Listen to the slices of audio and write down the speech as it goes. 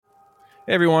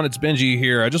Hey everyone, it's Benji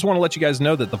here. I just want to let you guys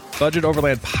know that the Budget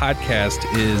Overland podcast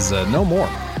is no more.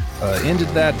 Ended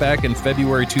that back in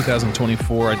February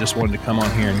 2024. I just wanted to come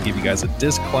on here and give you guys a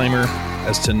disclaimer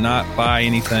as to not buy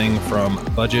anything from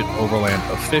Budget Overland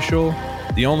Official.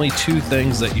 The only two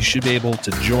things that you should be able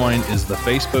to join is the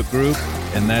Facebook group,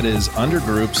 and that is under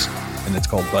groups, and it's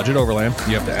called Budget Overland.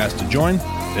 You have to ask to join.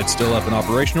 It's still up and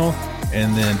operational.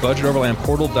 And then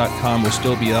budgetoverlandportal.com will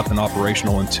still be up and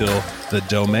operational until the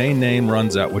domain name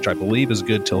runs out, which I believe is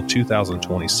good till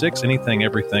 2026.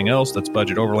 Everything else that's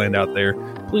Budget Overland out there,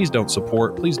 please don't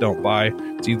support, please don't buy.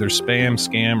 It's either spam,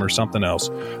 scam, or something else.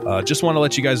 Just want to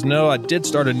let you guys know I did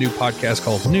start a new podcast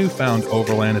called Newfound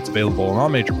Overland. It's available on all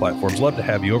major platforms. Love to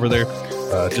have you over there.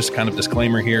 Just kind of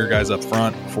disclaimer here, guys, up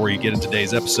front before you get into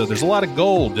today's episode. There's a lot of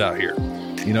gold out here.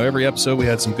 You know, every episode we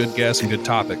had some good guests and good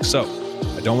topics. So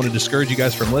I don't want to discourage you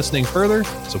guys from listening further,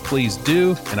 so please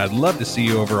do, and I'd love to see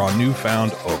you over on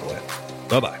Newfound Overland.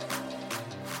 Bye-bye.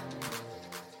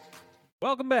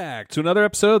 Welcome back to another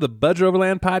episode of the Budget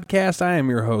Overland Podcast. I am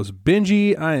your host,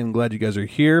 Benji. I am glad you guys are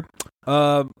here.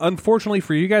 Unfortunately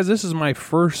for you guys, this is my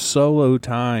first solo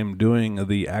time doing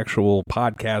the actual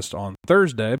podcast on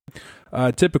Thursday.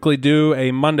 I typically do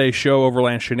a Monday show,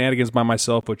 Overland Shenanigans, by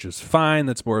myself, which is fine.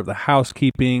 That's more of the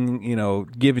housekeeping,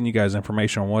 giving you guys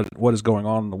information on what is going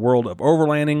on in the world of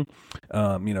overlanding,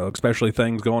 especially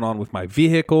things going on with my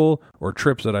vehicle or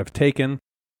trips that I've taken.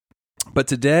 But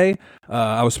today,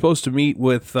 I was supposed to meet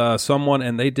with someone,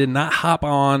 and they did not hop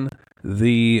on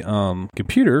the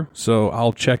computer, so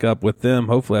I'll check up with them.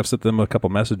 Hopefully, I've sent them a couple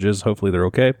messages. Hopefully, they're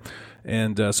okay.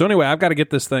 And so anyway, I've got to get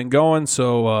this thing going.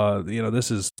 So,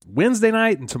 this is Wednesday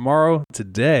night, and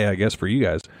today, I guess for you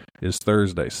guys, is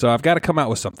Thursday. So I've got to come out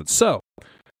with something. So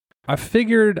I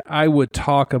figured I would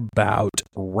talk about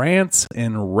rants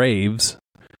and raves,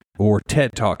 or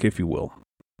TED Talk, if you will.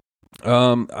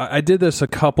 I did this not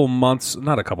a couple months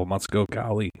ago,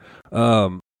 golly.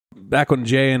 Back when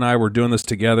Jay and I were doing this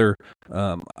together,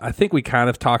 I think we kind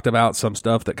of talked about some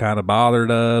stuff that kind of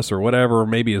bothered us or whatever, or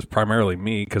maybe it's primarily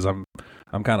me because I'm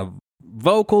kind of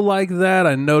vocal like that.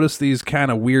 I noticed these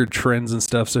kind of weird trends and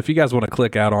stuff. So if you guys want to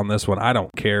click out on this one, I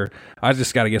don't care. I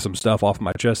just got to get some stuff off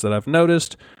my chest that I've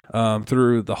noticed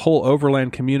through the whole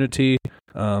Overland community,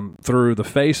 through the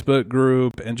Facebook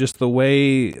group, and just the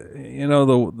way,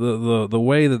 the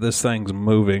way that this thing's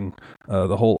moving,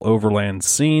 the whole Overland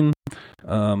scene.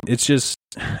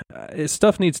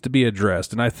 Stuff needs to be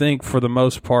addressed. And I think for the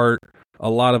most part, a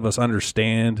lot of us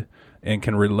understand and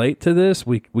can relate to this.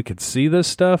 We could see this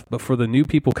stuff, but for the new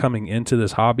people coming into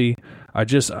this hobby, I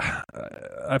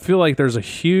feel like there's a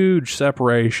huge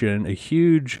separation, a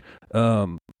huge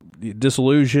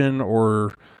disillusion,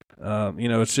 or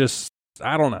it's just,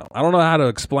 I don't know. I don't know how to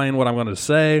explain what I'm going to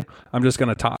say. I'm just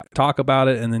going to talk about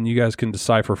it, and then you guys can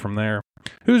decipher from there.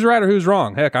 Who's right or who's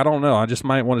wrong? Heck, I don't know. I just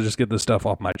might want to just get this stuff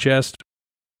off my chest.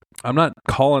 I'm not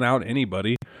calling out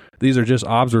anybody. These are just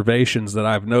observations that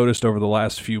I've noticed over the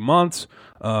last few months.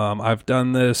 I've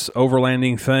done this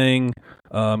overlanding thing,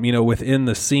 within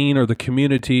the scene or the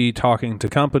community, talking to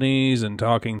companies and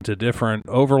talking to different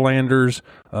overlanders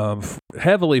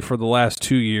heavily for the last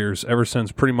 2 years, ever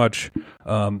since pretty much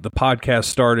the podcast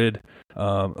started.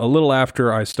 A little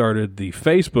after I started the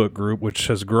Facebook group, which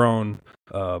has grown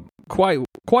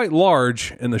quite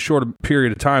large in the short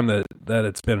period of time that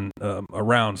it's been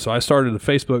around. So I started the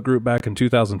Facebook group back in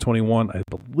 2021, I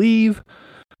believe,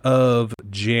 of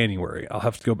January. I'll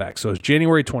have to go back. So it's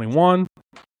January 21.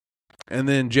 And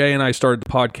then Jay and I started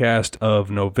the podcast of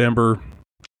November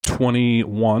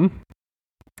 21.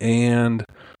 And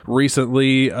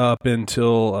recently, up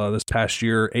until this past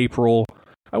year, April,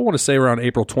 I want to say around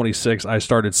April 26th, I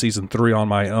started season 3 on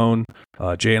my own.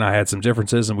 Jay and I had some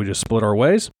differences, and we just split our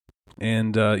ways.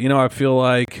 And, I feel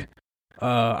like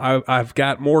I've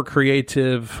got more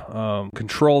creative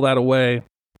control that away,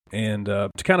 and to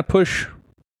kind of push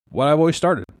what I've always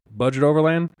started, Budget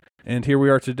Overland, and here we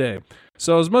are today.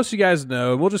 So as most of you guys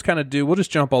know, we'll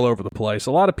just jump all over the place.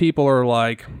 A lot of people are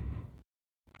like,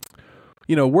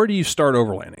 where do you start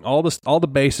overlanding? All the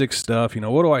basic stuff.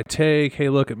 What do I take? Hey,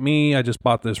 look at me. I just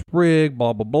bought this rig,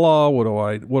 blah, blah, blah. What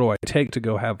do I take to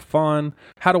go have fun?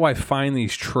 How do I find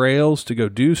these trails to go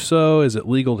do so? Is it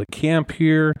legal to camp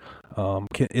here?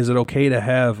 Is it okay to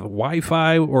have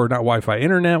Wi-Fi or not Wi-Fi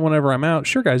internet whenever I'm out?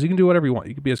 Sure, guys, you can do whatever you want.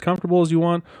 You can be as comfortable as you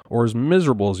want or as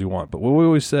miserable as you want. But what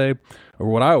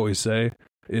I always say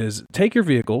is take your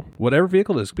vehicle, whatever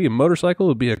vehicle it is. It could be a motorcycle,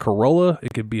 it could be a Corolla,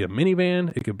 it could be a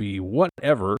minivan, it could be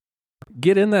whatever.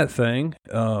 Get in that thing,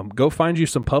 go find you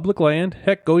some public land.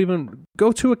 Heck, go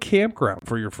to a campground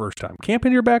for your first time. Camp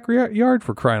in your backyard,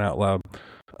 for crying out loud.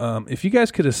 if you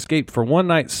guys could escape for one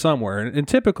night somewhere, and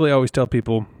typically I always tell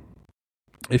people,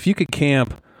 if you could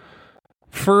camp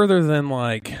further than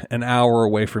like an hour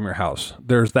away from your house,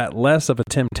 there's that less of a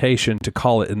temptation to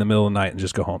call it in the middle of the night and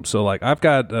just go home. So like I've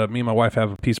got, me and my wife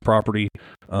have a piece of property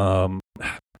 10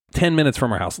 minutes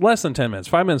from our house, less than 10 minutes,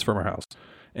 5 minutes from our house.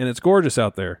 And it's gorgeous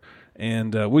out there.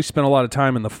 And we spend a lot of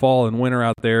time in the fall and winter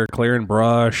out there clearing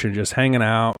brush and just hanging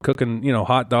out, cooking,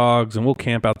 hot dogs, and we'll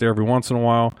camp out there every once in a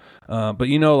while. But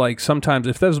like sometimes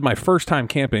if that was my first time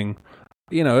camping,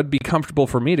 it'd be comfortable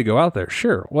for me to go out there.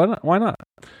 Sure. Why not?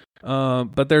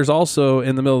 But there's also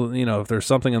in the middle, if there's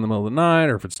something in the middle of the night,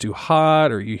 or if it's too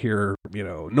hot, or you hear,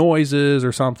 noises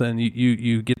or something,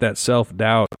 you get that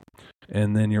self-doubt,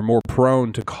 and then you're more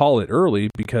prone to call it early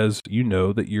because you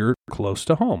know that you're close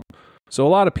to home. So a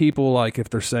lot of people, like if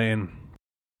they're saying,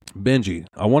 Benji,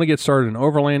 I want to get started in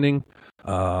overlanding,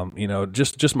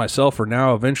 just myself for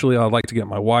now. Eventually I'd like to get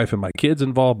my wife and my kids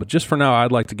involved, but just for now,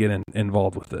 I'd like to get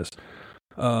involved with this.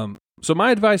 So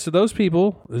my advice to those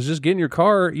people is just get in your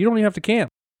car. You don't even have to camp.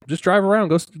 Just drive around.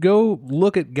 Go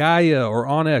look at Gaia or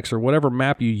OnX or whatever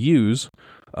map you use.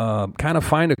 Kind of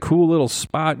find a cool little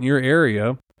spot in your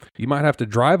area. You might have to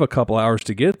drive a couple hours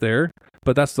to get there,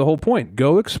 but that's the whole point.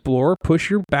 Go explore,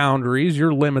 push your boundaries,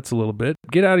 your limits a little bit,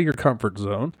 get out of your comfort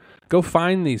zone, go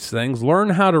find these things, learn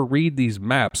how to read these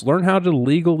maps, learn how to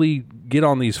legally get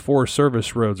on these Forest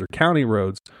Service roads or county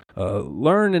roads,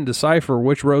 learn and decipher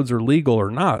which roads are legal or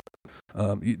not.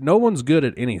 No one's good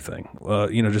at anything,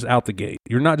 just out the gate.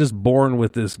 You're not just born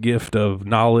with this gift of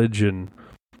knowledge and,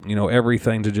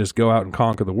 everything to just go out and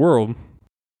conquer the world.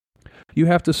 You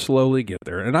have to slowly get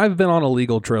there. And I've been on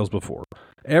illegal trails before.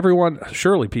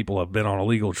 Surely people have been on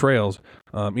illegal trails.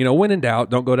 When in doubt,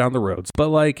 don't go down the roads. But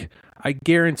like, I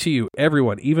guarantee you,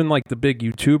 everyone, even like the big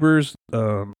YouTubers,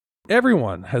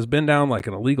 everyone has been down like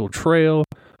an illegal trail,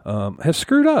 has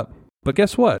screwed up. But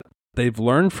guess what? They've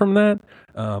learned from that,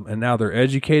 and now they're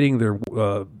educating their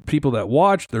people that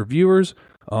watch, their viewers,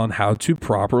 on how to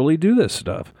properly do this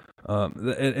stuff.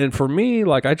 And for me,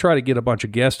 like I try to get a bunch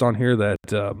of guests on here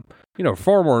that,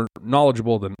 far more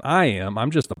knowledgeable than I am.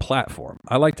 I'm just a platform.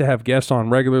 I like to have guests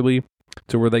on regularly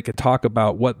to where they could talk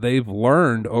about what they've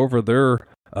learned over their,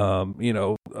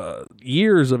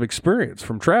 years of experience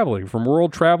from traveling, from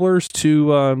world travelers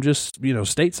to just,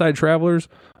 stateside travelers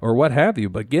or what have you.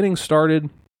 But getting started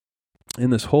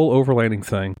in this whole overlanding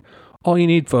thing, all you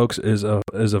need, folks, is a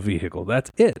vehicle.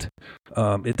 That's it.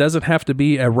 It doesn't have to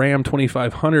be a Ram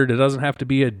 2500. It doesn't have to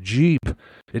be a Jeep.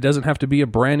 It doesn't have to be a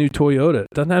brand new Toyota.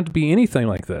 It doesn't have to be anything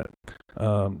like that.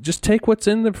 Just take what's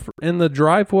in the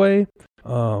driveway,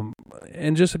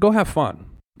 and just go have fun.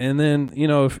 And then,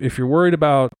 if you're worried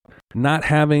about not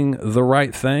having the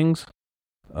right things,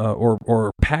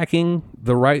 or packing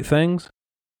the right things,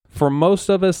 for most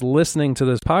of us listening to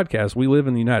this podcast, we live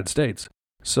in the United States.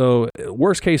 So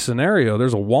worst case scenario,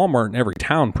 there's a Walmart in every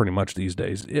town pretty much these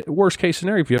days. Worst case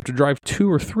scenario, if you have to drive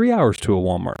 2 or 3 hours to a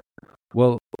Walmart,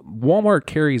 well, Walmart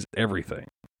carries everything.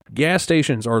 Gas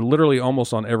stations are literally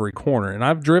almost on every corner. And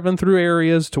I've driven through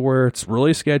areas to where it's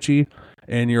really sketchy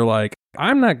and you're like,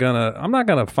 I'm not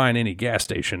gonna find any gas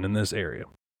station in this area.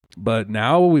 But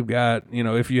now we've got,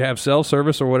 if you have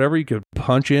self-service or whatever, you could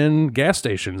punch in gas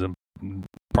stations and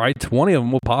probably 20 of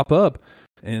them will pop up.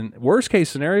 And worst case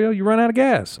scenario, you run out of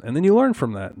gas, and then you learn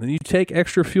from that. And then you take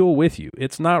extra fuel with you.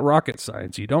 It's not rocket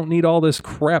science. You don't need all this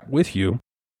crap with you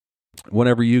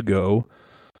whenever you go,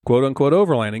 quote unquote,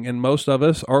 overlanding. And most of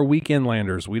us are weekend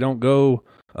landers. We don't go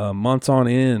months on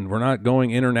end. We're not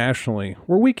going internationally.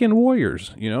 We're weekend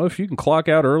warriors. If you can clock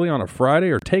out early on a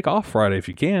Friday or take off Friday if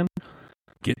you can,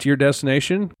 get to your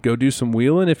destination, go do some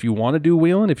wheeling if you want to do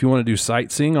wheeling. If you want to do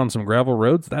sightseeing on some gravel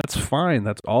roads, that's fine.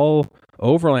 That's all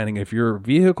overlanding. If you're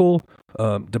vehicle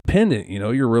dependent,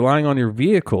 you're relying on your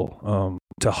vehicle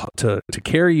to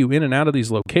carry you in and out of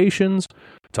these locations,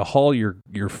 to haul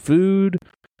your food,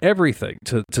 everything,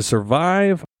 to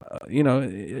survive,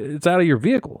 it's out of your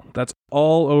vehicle. That's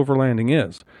all overlanding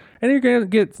is. And you're going to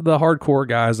get the hardcore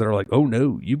guys that are like, oh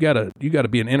no, you gotta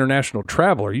be an international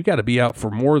traveler. You got to be out for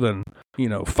more than,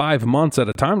 5 months at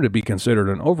a time to be considered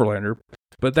an overlander.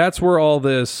 But that's where all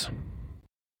this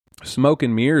smoke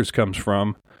and mirrors comes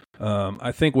from.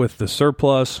 I think with the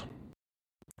surplus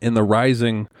and the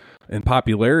rising in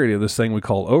popularity of this thing we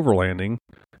call overlanding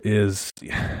it's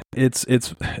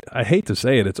I hate to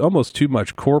say it, it's almost too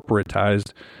much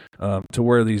corporatized to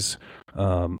where these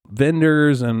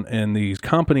vendors and these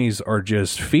companies are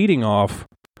just feeding off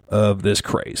of this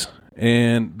craze.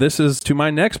 And this is to my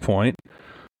next point.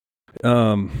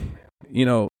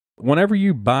 Whenever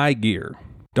you buy gear,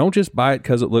 don't just buy it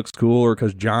because it looks cool or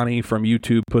because Johnny from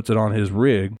YouTube puts it on his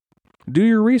rig. do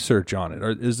your research on it.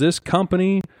 Or is this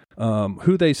company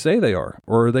who they say they are?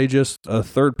 Or are they just a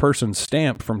third-person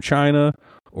stamp from China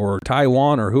or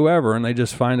Taiwan or whoever, and they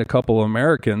just find a couple of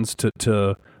Americans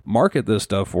to market this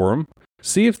stuff for them?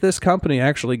 See if this company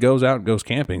actually goes out and goes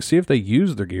camping. See if they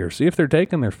use their gear. See if they're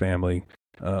taking their family.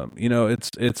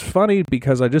 It's funny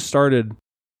because I just started,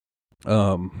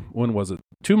 when was it?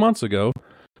 2 months ago,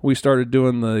 we started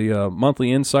doing the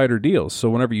monthly insider deals. So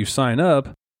whenever you sign up,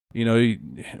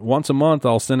 once a month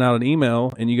I'll send out an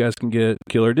email and you guys can get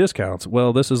killer discounts.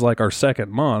 Well, this is like our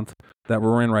second month that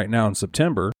we're in right now in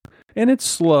September. And it's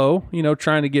slow,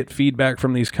 trying to get feedback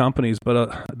from these companies.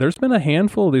 But there's been a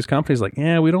handful of these companies like,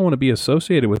 we don't want to be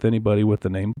associated with anybody with the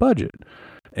name Budget.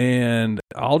 And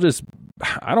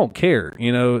I don't care.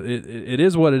 It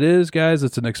is what it is, guys.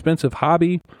 It's an expensive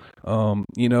hobby.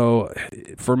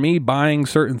 For me, buying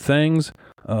certain things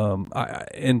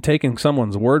and taking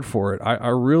someone's word for it,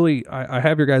 I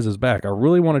have your guys' back. I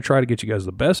really want to try to get you guys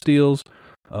the best deals.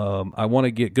 I want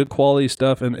to get good quality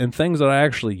stuff and things that I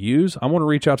actually use. I want to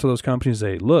reach out to those companies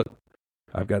and say, look,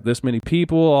 I've got this many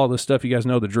people, all this stuff. You guys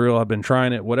know the drill. I've been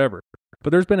trying it, whatever. But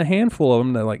there's been a handful of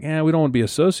them that are like, we don't want to be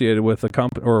associated with a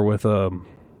company or with a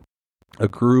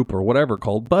group or whatever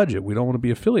called Budget. We don't want to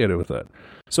be affiliated with that.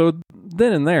 So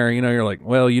then and there, you're like,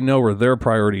 well, where their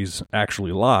priorities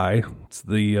actually lie. It's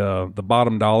the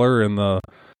bottom dollar and the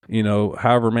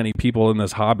however many people in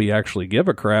this hobby actually give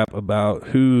a crap about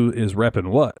who is repping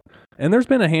what. And there's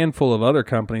been a handful of other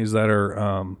companies that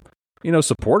are,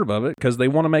 supportive of it because they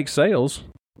want to make sales,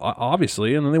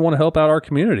 obviously, and then they want to help out our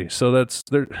community. So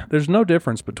there's no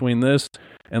difference between this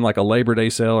and like a Labor Day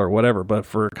sale or whatever. But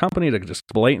for a company to just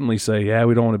blatantly say,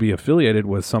 we don't want to be affiliated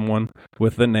with someone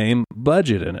with the name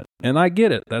Budget in it. And I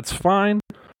get it. That's fine.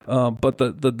 But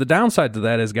the downside to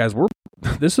that is, guys,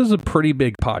 this is a pretty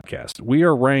big podcast. We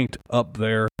are ranked up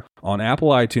there on Apple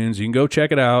iTunes. You can go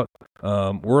check it out.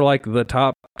 We're like the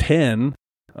top 10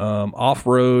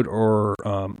 off-road or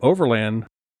overland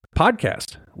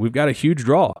podcast. We've got a huge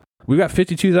draw. We've got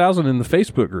 52,000 in the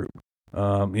Facebook group.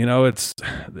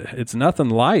 It's nothing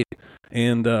light.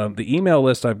 And the email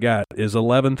list I've got is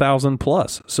 11,000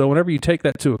 plus. So whenever you take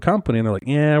that to a company and they're like,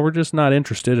 we're just not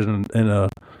interested in the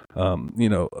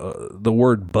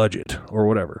word budget or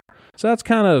whatever. So that's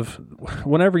kind of,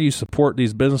 whenever you support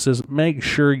these businesses, make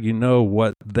sure you know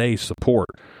what they support.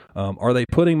 Are they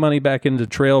putting money back into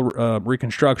trail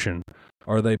reconstruction?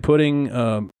 Are they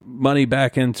putting money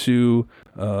back into,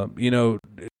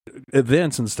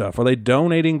 events and stuff? Are they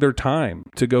donating their time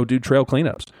to go do trail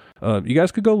cleanups? You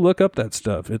guys could go look up that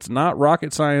stuff. It's not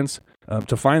rocket science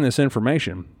to find this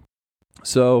information.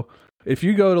 So if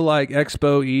you go to like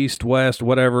Expo, East, West,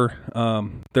 whatever,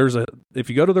 if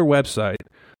you go to their website,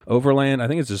 Overland, I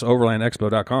think it's just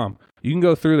overlandexpo.com, you can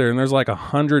go through there and there's like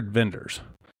 100 vendors.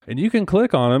 And you can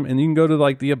click on them and you can go to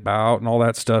like the about and all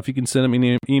that stuff. You can send them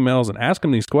emails and ask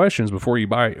them these questions before you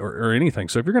buy or anything.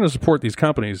 So if you're going to support these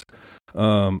companies,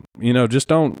 just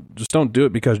don't do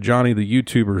it because Johnny the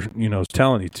YouTuber, is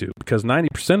telling you to. Because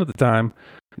 90% of the time,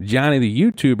 Johnny the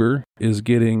YouTuber is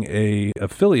getting a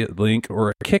affiliate link or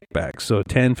a kickback. So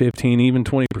 10, 15, even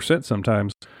 20%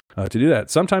 sometimes to do that.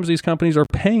 Sometimes these companies are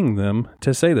paying them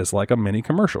to say this, like a mini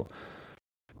commercial.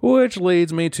 Which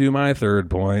leads me to my third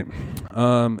point.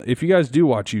 If you guys do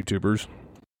watch YouTubers,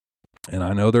 and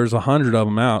I know there's 100 of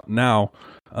them out now,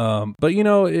 but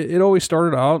it always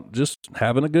started out just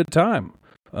having a good time.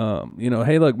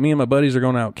 Hey, look, me and my buddies are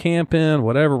going out camping,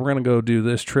 whatever. We're going to go do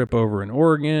this trip over in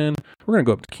Oregon. We're going to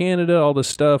go up to Canada, all this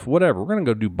stuff, whatever. We're going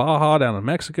to go do Baja down in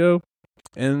Mexico.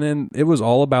 And then it was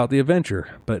all about the adventure.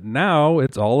 But now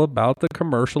it's all about the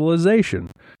commercialization.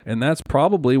 And that's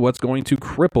probably what's going to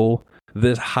cripple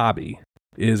this hobby,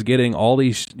 is getting all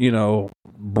these,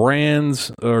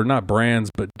 brands, or not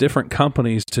brands, but different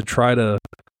companies to try to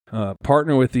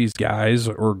partner with these guys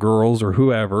or girls or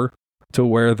whoever to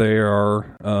where they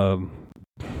are,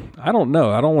 I don't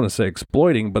know, I don't want to say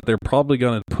exploiting, but they're probably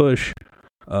going to push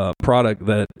product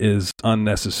that is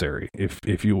unnecessary,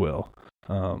 if you will.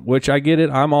 Which I get it.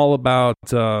 I'm all about,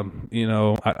 I'm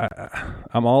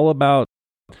all about,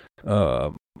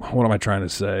 what am I trying to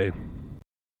say?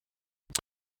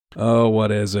 Oh,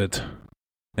 what is it?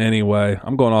 Anyway,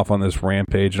 I'm going off on this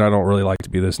rampage, and I don't really like to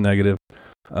be this negative.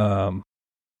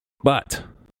 But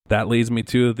that leads me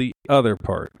to the other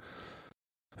part.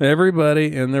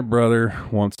 Everybody and their brother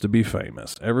wants to be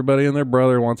famous. Everybody and their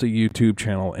brother wants a YouTube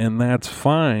channel, and that's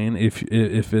fine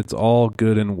if it's all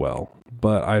good and well.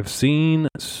 But I've seen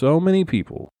so many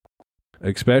people,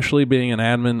 especially being an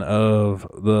admin of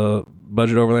the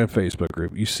Budget Overland Facebook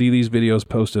group, you see these videos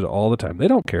posted all the time. They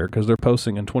don't care because they're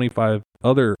posting in 25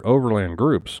 other overland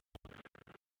groups.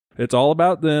 It's all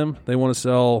about them. They want to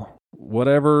sell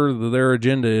whatever their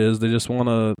agenda is. They just want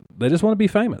to be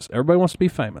famous. Everybody wants to be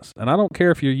famous. And I don't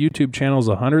care if your YouTube channel is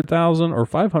 100,000 or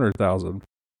 500,000.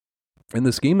 In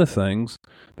the scheme of things,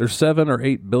 there's 7 or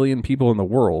 8 billion people in the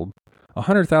world.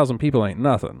 100,000 people ain't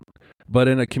nothing. But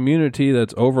in a community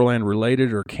that's overland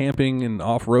related or camping and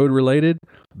off-road related,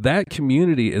 that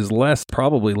community is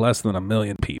probably less than 1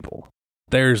 million people.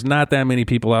 There's not that many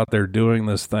people out there doing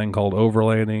this thing called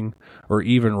overlanding or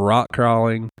even rock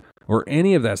crawling or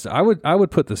any of that stuff. I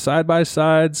would put the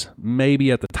side-by-sides maybe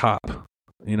at the top,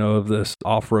 of this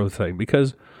off-road thing,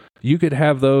 because you could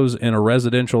have those in a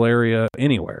residential area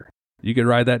anywhere. You could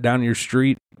ride that down your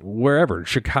street wherever,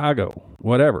 Chicago,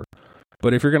 whatever.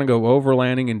 But if you're going to go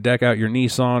overlanding and deck out your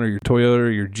Nissan or your Toyota or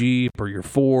your Jeep or your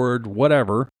Ford,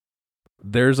 whatever,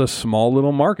 there's a small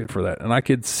little market for that. And I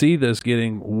could see this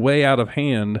getting way out of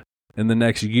hand in the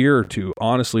next year or two.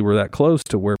 Honestly, we're that close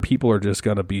to where people are just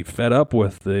going to be fed up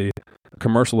with the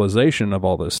commercialization of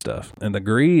all this stuff and the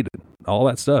greed, all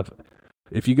that stuff.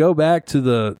 If you go back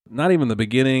to not even the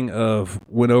beginning of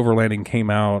when overlanding came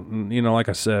out, and, like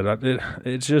I said,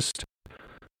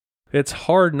 it's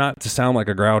hard not to sound like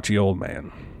a grouchy old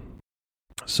man.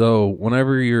 So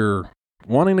whenever you're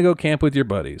wanting to go camp with your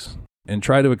buddies and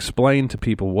try to explain to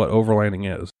people what overlanding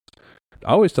is,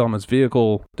 I always tell them it's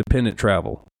vehicle-dependent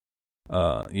travel.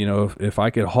 If I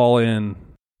could haul in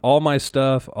all my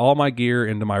stuff, all my gear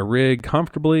into my rig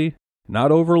comfortably,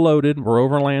 not overloaded, we're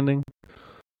overlanding.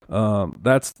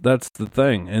 That's the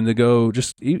thing. And to go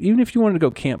even if you wanted to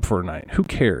go camp for a night, who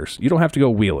cares? You don't have to go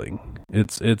wheeling.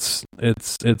 It's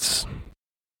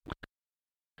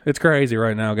crazy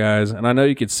right now, guys. And I know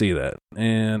you could see that.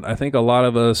 And I think a lot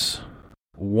of us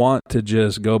want to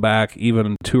just go back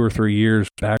even 2 or 3 years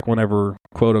back whenever,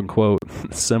 quote unquote,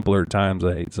 simpler times.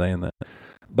 I hate saying that.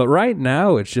 But right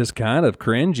now, it's just kind of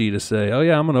cringy to say, oh,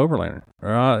 yeah, I'm an overlander.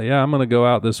 Or, yeah, I'm going to go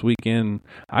out this weekend.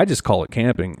 I just call it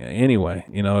camping anyway.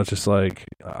 It's just like,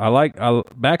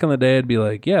 back in the day, I'd be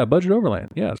like, yeah, budget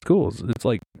overland. Yeah, it's cool. It's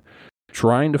like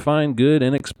trying to find good,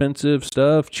 inexpensive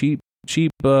stuff, cheap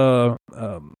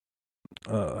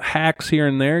hacks here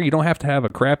and there. You don't have to have a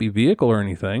crappy vehicle or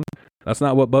anything. That's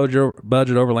not what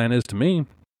budget overland is to me.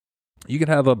 You could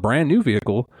have a brand new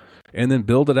vehicle and then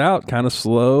build it out kind of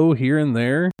slow here and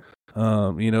there.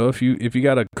 If you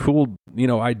got a cool,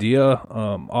 idea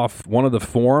off one of the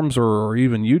forums or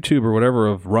even YouTube or whatever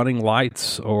of running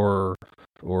lights or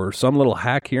some little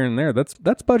hack here and there,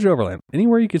 that's budget overland.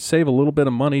 Anywhere you could save a little bit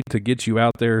of money to get you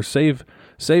out there, save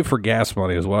for gas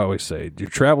money is what I always say. Your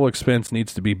travel expense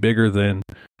needs to be bigger than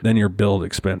your build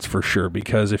expense for sure.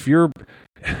 Because if you're,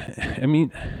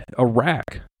 a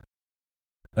rack,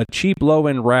 a cheap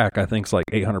low-end rack, I think is like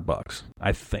 $800.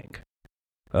 I think.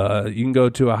 You can go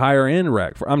to a higher-end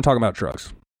rack. I'm talking about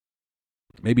trucks.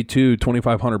 Maybe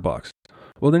 $2,500.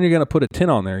 Well, then you're going to put a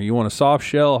tent on there. You want a soft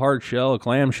shell, hard shell, a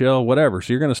clam shell, whatever.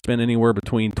 So you're going to spend anywhere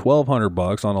between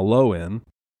 $1,200 on a low end,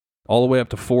 all the way up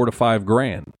to $4,000 to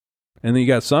 $5,000. And then you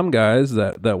got some guys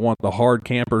that want the hard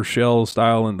camper shell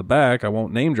style in the back. I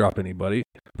won't name drop anybody,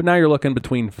 but now you're looking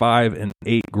between $5,000 and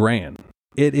 $8,000.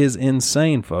 It is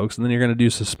insane, folks. And then you're going to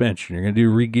do suspension. You're going to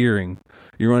do regearing.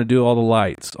 You're going to do all the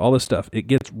lights, all this stuff. It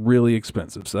gets really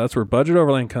expensive. So that's where budget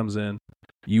overland comes in.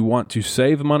 You want to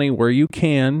save money where you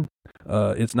can.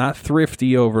 It's not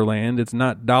thrifty overland. It's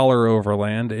not dollar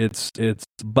overland. It's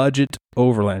budget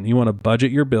overland. You want to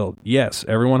budget your build. Yes,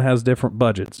 everyone has different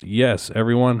budgets. Yes,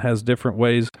 everyone has different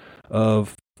ways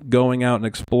of going out and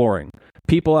exploring.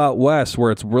 People out west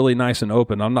where it's really nice and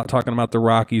open. I'm not talking about the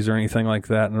Rockies or anything like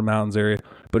that in the mountains area.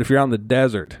 But if you're out in the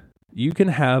desert, you can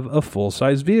have a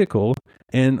full-size vehicle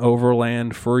and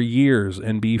overland for years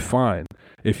and be fine.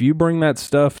 If you bring that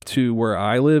stuff to where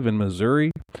I live in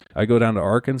Missouri, I go down to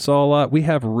Arkansas a lot, we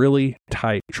have really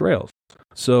tight trails.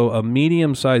 So a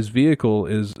medium-sized vehicle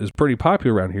is pretty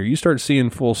popular around here. You start seeing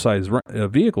full-size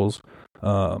vehicles,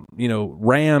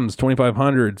 Rams,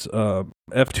 2500s,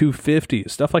 F-250,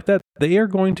 stuff like that. They are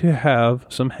going to have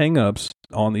some hang-ups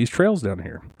on these trails down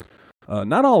here.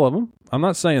 Not all of them. I'm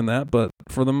not saying that, but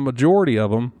for the majority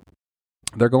of them,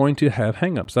 they're going to have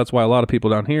hang-ups. That's why a lot of people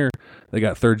down here, they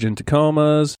got third-gen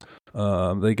Tacomas,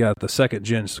 they got the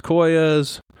second-gen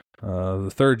Sequoias,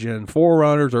 the third-gen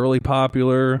 4Runners are really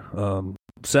popular,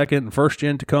 second and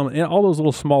first-gen Tacoma, and all those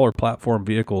little smaller platform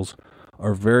vehicles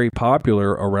are very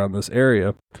popular around this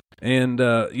area. And,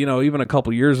 even a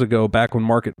couple years ago, back when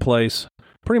Marketplace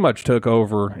pretty much took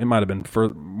over, it might have been for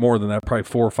more than that, probably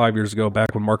 4 or 5 years ago,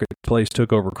 back when Marketplace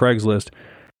took over Craigslist,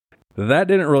 that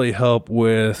didn't really help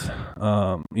with,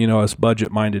 us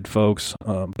budget-minded folks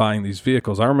buying these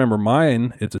vehicles. I remember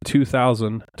mine, it's a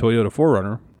 2000 Toyota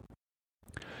 4Runner.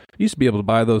 Used to be able to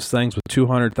buy those things with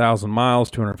 200,000 miles,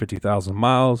 250,000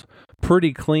 miles,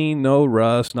 pretty clean, no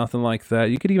rust, nothing like that.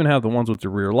 You could even have the ones with the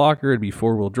rear locker. It'd be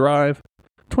 4-wheel drive.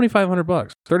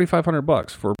 $2,500,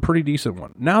 $3,500 for a pretty decent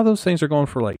one. Now those things are going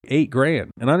for like $8,000.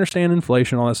 And I understand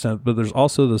inflation, all that stuff, but there's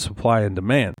also the supply and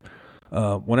demand.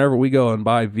 Whenever we go and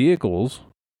buy vehicles,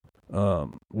 where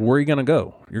are you going to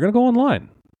go? You're going to go online.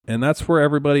 And that's where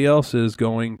everybody else is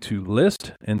going to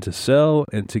list and to sell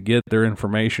and to get their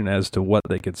information as to what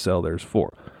they could sell theirs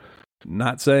for.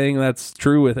 Not saying that's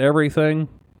true with everything,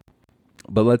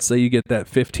 but let's say you get that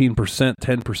 15%,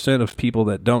 10% of people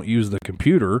that don't use the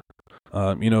computer.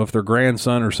 If their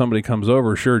grandson or somebody comes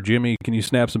over, sure, Jimmy, can you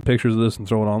snap some pictures of this and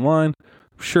throw it online?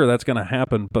 Sure, that's going to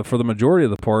happen. But for the majority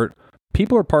of the part,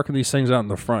 people are parking these things out in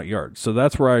the front yard. So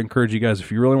that's where I encourage you guys,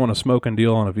 if you really want to smoke and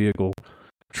deal on a vehicle,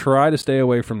 try to stay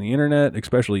away from the internet,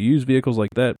 especially used vehicles like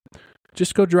that.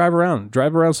 Just go drive around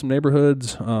some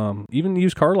neighborhoods, even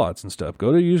used car lots and stuff.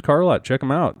 Go to a used car lot, check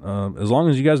them out. As long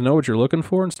as you guys know what you're looking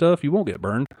for and stuff, you won't get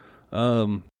burned.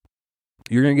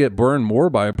 You're going to get burned more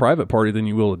by a private party than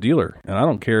you will a dealer. And I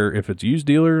don't care if it's used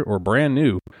dealer or brand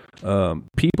new.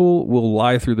 People will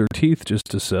lie through their teeth just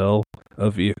to sell a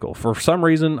vehicle. For some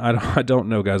reason, I don't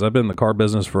know, guys. I've been in the car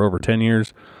business for over 10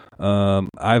 years.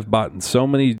 I've bought so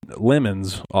many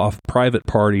lemons off private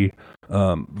party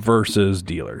versus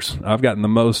dealers. I've gotten the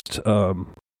most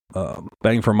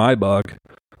bang for my buck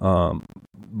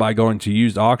by going to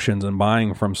used auctions and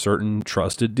buying from certain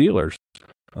trusted dealers.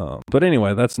 But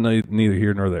anyway, that's neither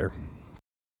here nor there.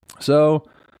 So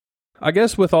I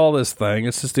guess with all this thing,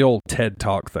 it's just the old TED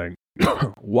Talk thing.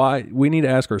 Why we need to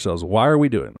ask ourselves, why are we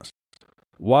doing this?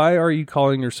 Why are you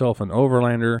calling yourself an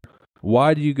overlander?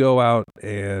 Why do you go out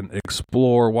and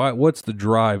explore? What's the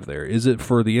drive there? Is it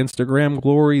for the Instagram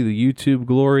glory, the YouTube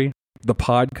glory, the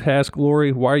podcast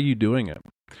glory? Why are you doing it?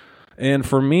 And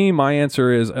for me, my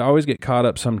answer is I always get caught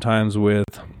up sometimes with,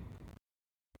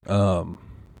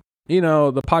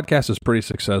 the podcast is pretty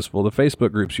successful. The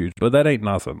Facebook group's huge, but that ain't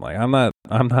nothing. Like I'm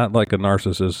not like a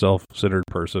narcissist, self-centered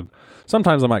person.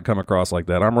 Sometimes I might come across like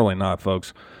that. I'm really not,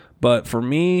 folks. But for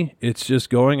me, it's just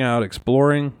going out,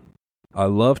 exploring. I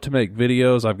love to make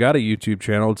videos. I've got a YouTube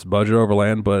channel. It's Budget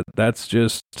Overland, but it's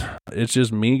just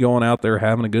me going out there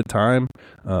having a good time.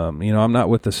 I'm not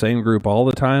with the same group all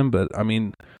the time, but I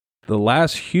mean, the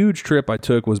last huge trip I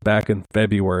took was back in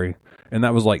February, and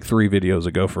that was like 3 videos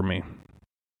ago for me.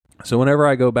 So whenever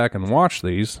I go back and watch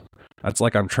these, it's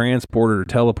like I'm transported or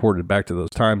teleported back to those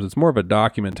times. It's more of a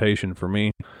documentation for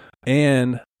me.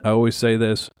 And I always say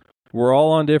this, we're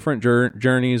all on different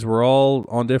journeys. We're all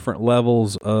on different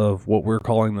levels of what we're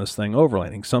calling this thing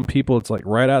overlanding. Some people, it's like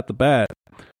right out the bat,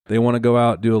 they want to go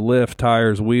out, do a lift,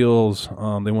 tires, wheels. They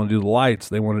want to do the lights.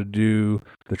 They want to do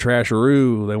the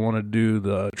trasheroo. They want to do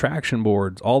the traction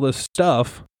boards, all this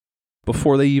stuff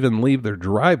before they even leave their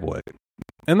driveway.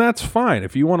 And that's fine.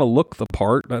 If you want to look the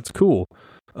part, that's cool.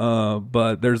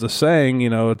 But there's a saying,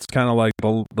 it's kind of like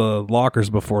the lockers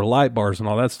before light bars and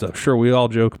all that stuff. Sure, we all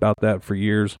joke about that for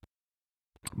years,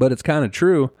 but it's kind of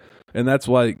true. And that's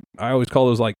why I always call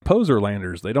those like poser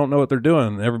landers. They don't know what they're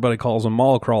doing. Everybody calls them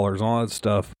mall crawlers and all that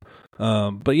stuff.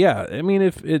 But yeah, I mean,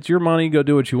 if it's your money, go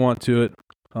do what you want to it.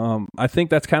 I think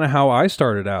that's kind of how I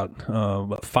started out.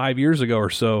 About 5 years ago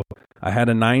or so, I had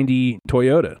a 90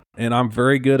 Toyota, and I'm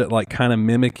very good at like kind of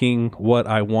mimicking what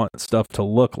I want stuff to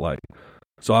look like.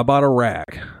 So I bought a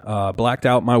rack, blacked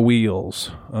out my wheels,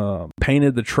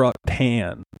 painted the truck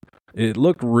tan. It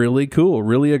looked really cool,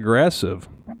 really aggressive.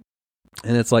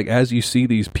 And it's like, as you see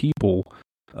these people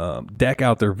deck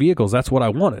out their vehicles, that's what I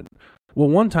wanted. Well,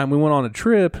 one time we went on a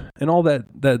trip, and all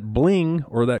that bling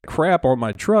or that crap on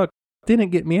my truck didn't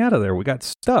get me out of there. We got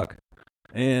stuck.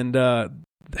 And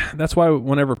that's why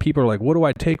whenever people are like, what do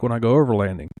I take when I go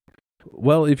overlanding?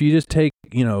 Well, if you just take,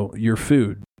 your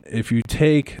food, if you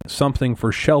take something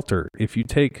for shelter, if you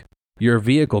take your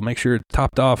vehicle, make sure it's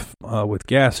topped off with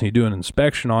gas and you do an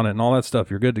inspection on it and all that stuff,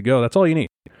 you're good to go. That's all you need.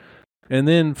 And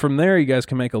then from there, you guys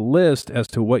can make a list as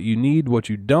to what you need, what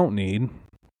you don't need.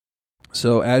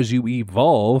 So as you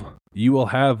evolve, you will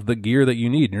have the gear that you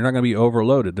need. You're not going to be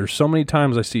overloaded. There's so many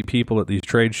times I see people at these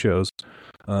trade shows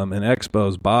and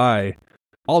expos buy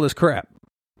all this crap,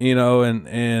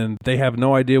 and they have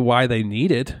no idea why they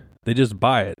need it. They just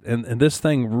buy it. And this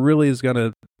thing really is going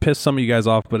to piss some of you guys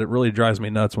off, but it really drives me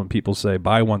nuts when people say,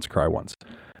 buy once, cry once.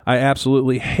 I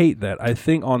absolutely hate that. I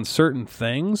think on certain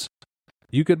things,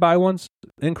 you could buy once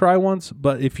and cry once,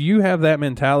 but if you have that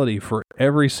mentality for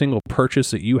every single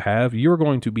purchase that you have, you're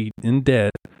going to be in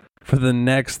debt for the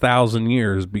next 1,000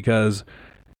 years, because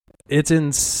it's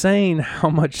insane how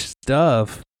much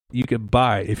stuff you could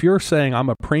buy, if you're saying I'm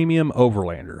a premium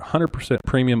overlander, 100%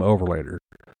 premium overlander,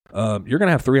 you're going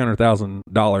to have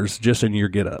 $300,000 just in your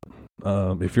get up.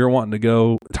 If you're wanting to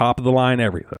go top of the line,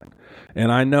 everything.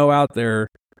 And I know out there,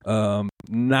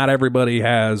 not everybody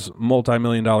has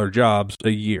multi-million-dollar jobs a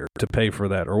year to pay for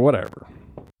that or whatever.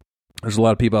 There's a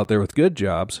lot of people out there with good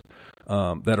jobs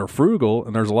that are frugal,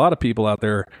 and there's a lot of people out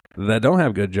there that don't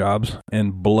have good jobs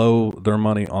and blow their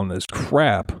money on this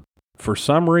crap for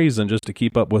some reason just to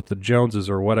keep up with the Joneses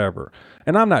or whatever.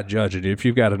 And I'm not judging you if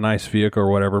you've got a nice vehicle or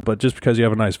whatever, but just because you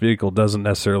have a nice vehicle doesn't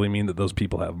necessarily mean that those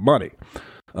people have money.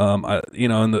 In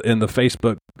the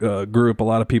Facebook group, a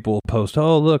lot of people will post,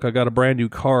 "Oh, look, I got a brand new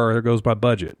car. There goes my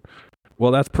budget."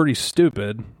 Well, that's pretty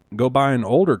stupid. Go buy an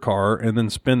older car and then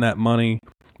spend that money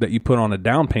that you put on a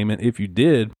down payment. If you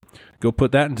did, go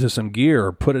put that into some gear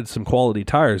or put it in some quality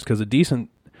tires, because a decent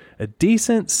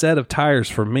set of tires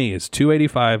for me is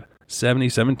 285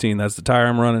 7017. That's the tire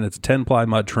I'm running. It's a 10-ply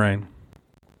mud train.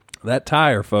 That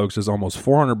tire, folks, is almost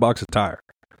 $400 a tire.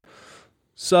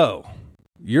 So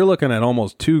you're looking at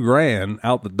almost $2,000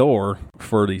 out the door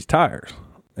for these tires,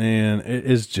 and it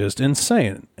is just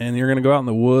insane. And you're going to go out in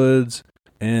the woods,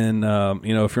 and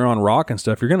if you're on rock and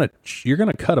stuff, you're gonna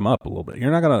cut them up a little bit.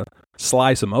 You're not gonna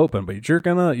slice them open, but you're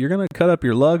gonna cut up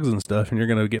your lugs and stuff, and you're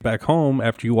gonna get back home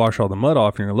after you wash all the mud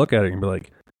off, and you're gonna look at it and be like,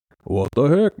 "What the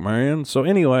heck, man?" So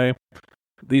anyway,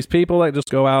 these people that just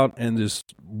go out and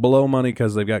just blow money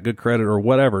because they've got good credit or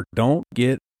whatever, don't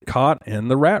get caught in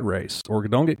the rat race, or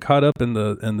don't get caught up in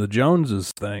the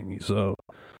Joneses thing. So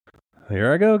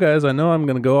here I go, guys. I know I'm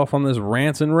going to go off on this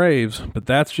rants and raves, but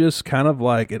that's just kind of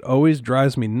like, it always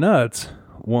drives me nuts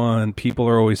when people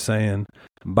are always saying,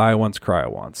 buy once, cry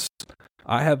once.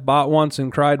 I have bought once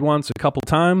and cried once a couple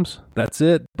times. That's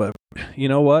it. But you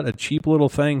know what? A cheap little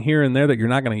thing here and there that you're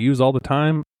not going to use all the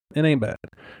time, it ain't bad.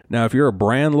 Now, if you're a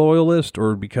brand loyalist,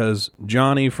 or because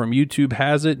Johnny from YouTube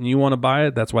has it and you want to buy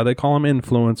it, that's why they call them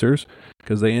influencers,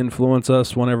 because they influence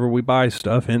us whenever we buy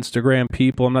stuff. Instagram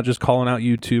people, I'm not just calling out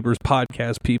YouTubers,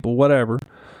 podcast people, whatever.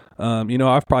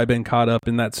 I've probably been caught up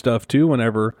in that stuff too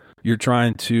whenever you're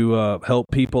trying to help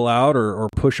people out or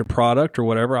push a product or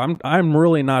whatever. I'm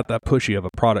really not that pushy of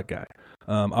a product guy.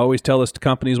 I always tell this to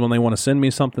companies when they want to send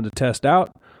me something to test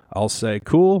out. I'll say,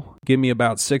 cool, give me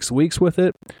about 6 weeks with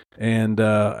it. And,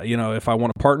 if I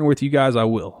want to partner with you guys, I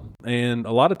will. And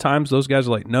a lot of times those guys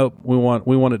are like, nope, we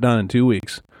want it done in 2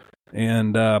 weeks.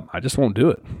 And I just won't do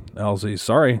it. I'll say,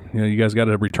 sorry, you guys got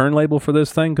a return label for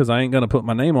this thing, because I ain't going to put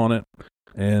my name on it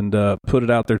and put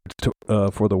it out there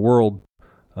for the world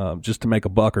just to make a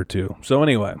buck or two. So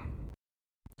anyway,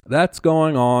 that's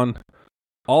going on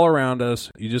all around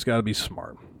us. You just got to be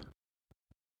smart.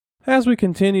 As we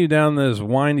continue down this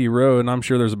windy road, and I'm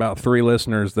sure there's about 3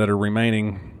 listeners that are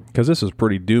remaining, because this is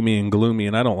pretty doomy and gloomy,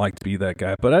 and I don't like to be that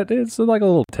guy, but it's like a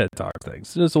little TED Talk thing.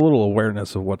 It's just a little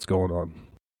awareness of what's going on.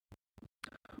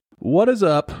 What is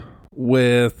up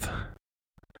with,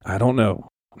 I don't know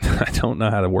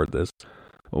how to word this.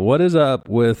 What is up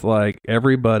with, like,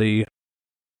 everybody,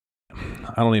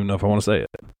 I don't even know if I want to say it.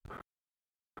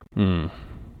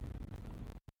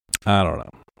 I don't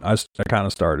know. I kind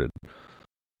of started.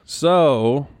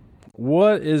 So,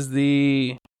 what is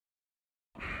the,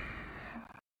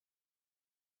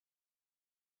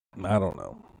 I don't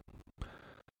know.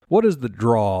 What is the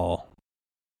draw?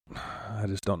 I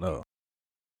just don't know.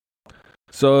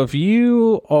 So, if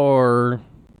you are,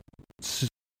 it's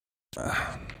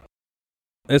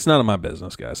none of my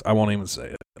business, guys. I won't even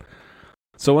say it.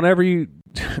 So, whenever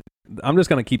I'm just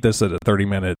going to keep this at a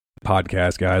 30-minute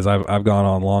podcast, guys. I've gone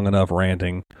on long enough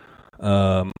ranting.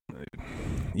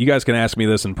 You guys can ask me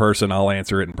this in person. I'll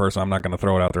answer it in person. I'm not going to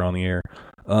throw it out there on the air.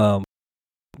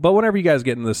 But whenever you guys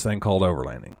get in this thing called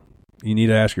overlanding, you need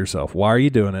to ask yourself, why are you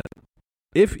doing it?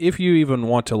 If you even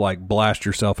want to, like, blast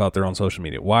yourself out there on social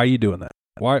media, why are you doing that?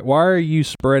 Why are you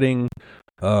spreading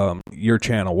your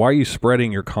channel? Why are you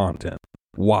spreading your content?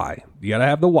 Why? You got to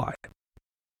have the why.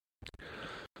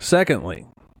 Secondly,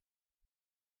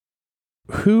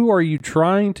 who are you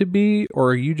trying to be, or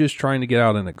are you just trying to get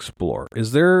out and explore?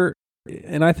 Is there,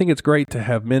 and I think it's great to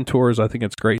have mentors. I think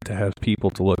it's great to have people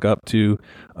to look up to.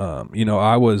 I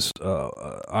always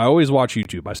watch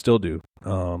YouTube. I still do.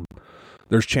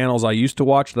 There's channels I used to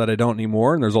watch that I don't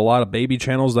anymore, and there's a lot of baby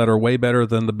channels that are way better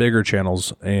than the bigger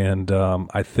channels. And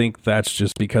I think that's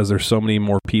just because there's so many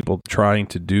more people trying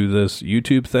to do this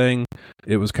YouTube thing.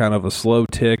 It was kind of a slow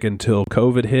tick until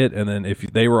COVID hit, and then if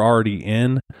they were already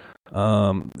in,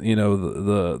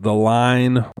 the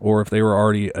line, or if they were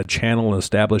already an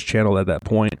established channel at that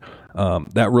point,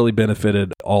 that really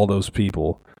benefited all those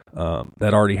people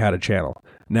that already had a channel.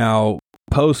 Now,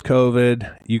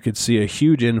 post-COVID, you could see a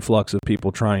huge influx of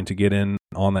people trying to get in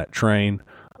on that train,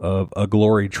 of a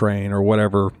glory train or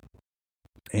whatever.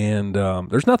 And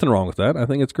there's nothing wrong with that. I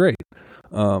think it's great.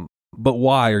 But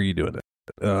why are you doing it?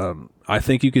 I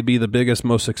think you could be the biggest,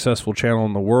 most successful channel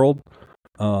in the world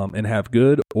and have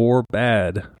good or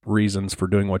bad reasons for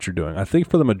doing what you're doing. I think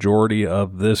for the majority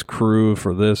of this crew,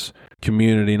 for this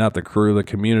community, not the crew, the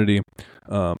community,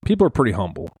 people are pretty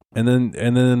humble. And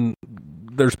then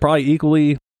there's probably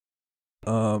equally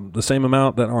the same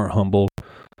amount that aren't humble,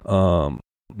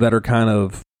 that are kind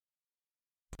of,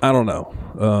 I don't know,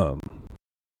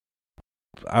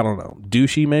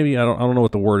 douchey maybe. I don't know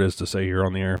what the word is to say here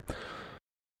on the air.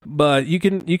 But you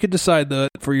can decide that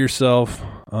for yourself.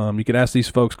 You can ask these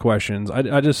folks questions.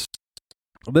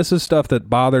 This is stuff that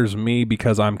bothers me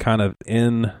because I'm kind of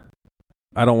in,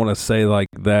 I don't want to say like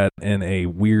that in a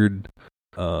weird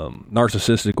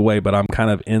narcissistic way, but I'm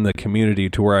kind of in the community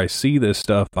to where I see this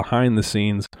stuff behind the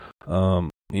scenes,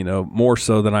 more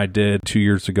so than I did 2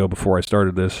 years ago before I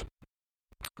started this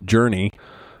journey.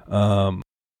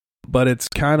 But it's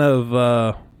kind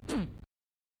of, you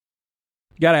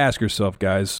got to ask yourself,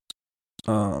 guys,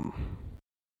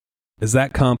 is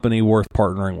that company worth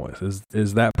partnering with?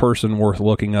 Is that person worth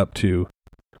looking up to?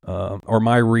 Are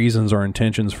my reasons or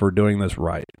intentions for doing this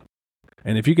right?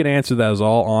 And if you can answer that as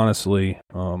all honestly,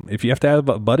 if you have to have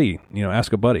a buddy,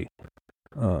 ask a buddy.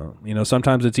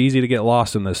 Sometimes it's easy to get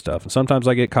lost in this stuff. And sometimes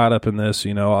I get caught up in this.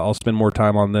 I'll spend more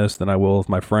time on this than I will with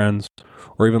my friends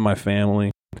or even my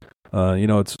family.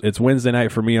 It's Wednesday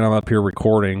night for me and I'm up here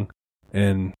recording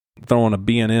and throwing a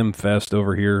B&M fest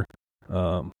over here,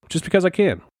 just because I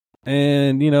can.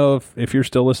 And, if you're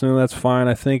still listening, that's fine.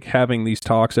 I think having these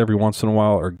talks every once in a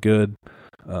while are good.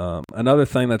 Another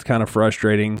thing that's kind of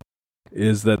frustrating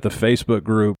is that the Facebook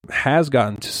group has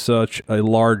gotten to such a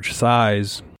large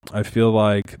size. I feel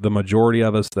like the majority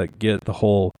of us that get the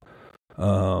whole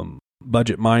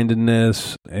budget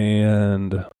mindedness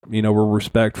and, we're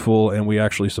respectful and we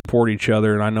actually support each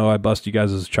other. And I know I bust you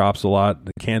guys' chops a lot,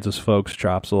 the Kansas folks'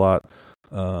 chops a lot.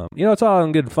 It's all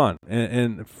in good fun.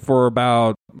 And for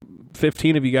about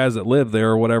 15 of you guys that live there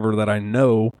or whatever that I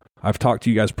know, I've talked to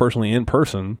you guys personally in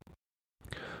person.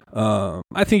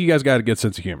 I think you guys got a good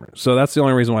sense of humor. So that's the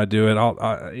only reason why I do it. I'm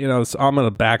going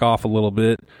to back off a little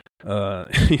bit.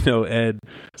 Ed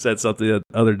said something the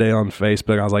other day on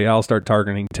Facebook. I was like, I'll start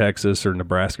targeting Texas or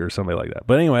Nebraska or somebody like that.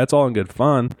 But anyway, that's all in good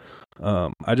fun.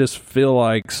 I just feel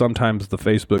like sometimes the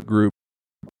Facebook group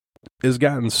has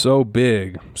gotten so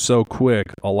big, so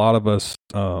quick. A lot of us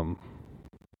are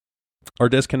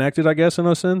disconnected, I guess, in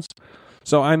a sense.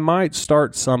 So I might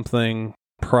start something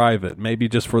private, maybe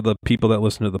just for the people that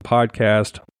listen to the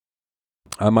podcast.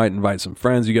 I might invite some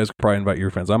friends. You guys could probably invite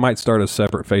your friends. I might start a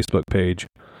separate Facebook page.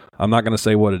 I'm not going to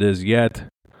say what it is yet.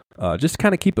 Just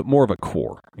kind of keep it more of a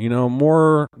core.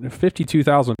 More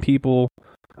 52,000 people.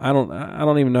 I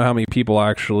don't even know how many people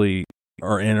actually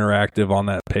are interactive on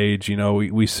that page.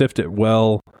 We sift it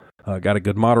well. Got a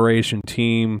good moderation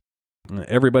team.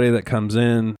 Everybody that comes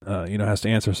in, has to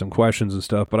answer some questions and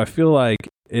stuff. But I feel like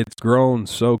it's grown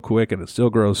so quick and it still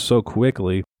grows so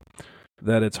quickly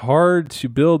that it's hard to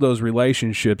build those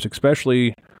relationships,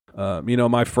 especially,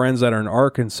 my friends that are in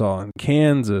Arkansas and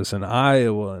Kansas and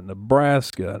Iowa and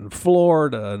Nebraska and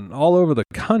Florida and all over the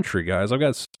country, guys. I've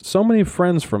got so many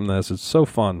friends from this. It's so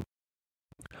fun.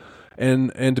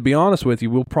 And to be honest with you,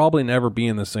 we'll probably never be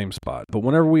in the same spot. But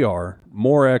whenever we are,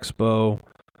 More Expo,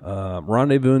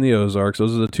 Rendezvous in the Ozarks,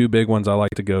 those are the two big ones I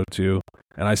like to go to.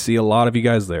 And I see a lot of you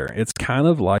guys there. It's kind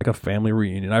of like a family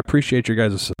reunion. I appreciate your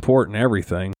guys' support and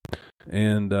everything.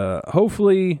 And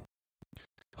hopefully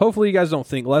you guys don't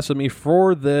think less of me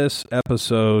for this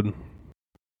episode.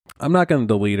 I'm not going to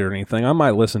delete it or anything. I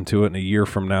might listen to it in a year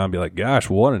from now and be like, gosh,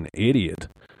 what an idiot.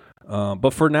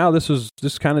 But for now, this is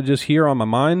just kind of just here on my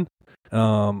mind.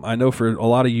 I know for a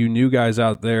lot of you new guys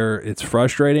out there, it's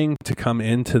frustrating to come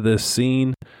into this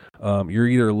scene. You're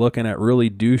either looking at really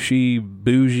douchey,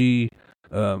 bougie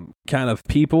kind of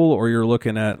people, or you're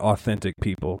looking at authentic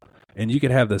people. And you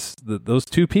could have those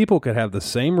two people could have the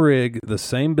same rig, the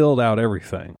same build out,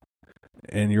 everything.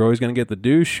 And you're always going to get the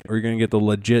douche, or you're going to get the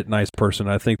legit nice person.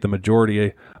 I think the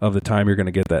majority of the time you're going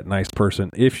to get that nice person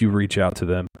if you reach out to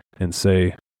them and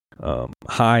say,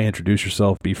 hi, introduce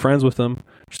yourself, be friends with them.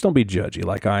 Just don't be judgy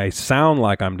like I sound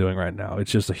like I'm doing right now.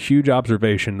 It's just a huge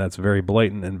observation that's very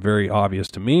blatant and very obvious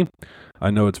to me. I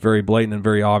know it's very blatant and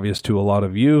very obvious to a lot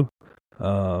of you.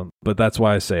 But that's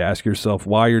why I say ask yourself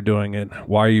why you're doing it.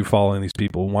 Why are you following these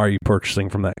people? Why are you purchasing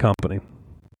from that company?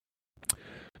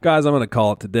 Guys, I'm going to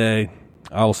call it today.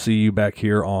 I'll see you back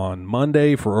here on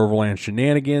Monday for Overland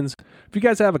Shenanigans. If you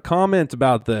guys have a comment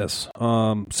about this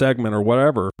segment or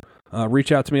whatever,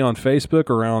 reach out to me on Facebook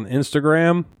or on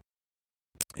Instagram,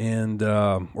 and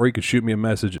or you could shoot me a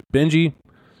message at BENJI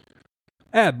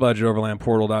at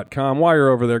budgetoverlandportal.com. While you're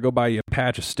over there, go buy you a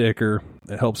patch, a sticker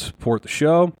that helps support the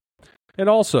show. And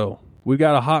also, we've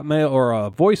got a hotmail or a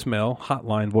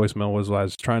hotline voicemail was what I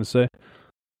was trying to say.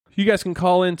 You guys can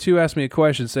call in to ask me a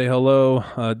question, say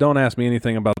hello. Don't ask me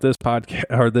anything about this podcast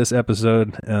or this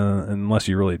episode unless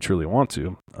you really truly want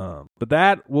to. But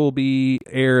that will be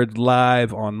aired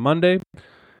live on Monday.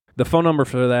 The phone number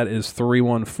for that is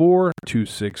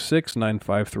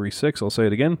 314-266-9536. I'll say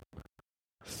it again.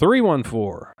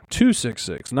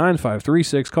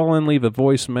 314-266-9536. Call in, leave a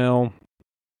voicemail.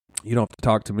 You don't have to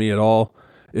talk to me at all.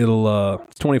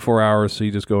 It's 24 hours, so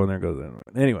you just go in there and go there.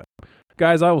 Anyway.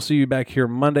 Guys, I will see you back here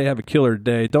Monday. Have a killer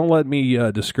day. Don't let me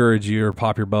discourage you or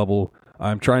pop your bubble.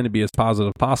 I'm trying to be as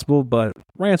positive as possible, but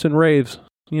rants and raves,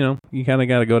 you kind of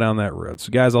got to go down that road. So,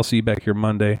 guys, I'll see you back here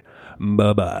Monday.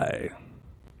 Bye-bye.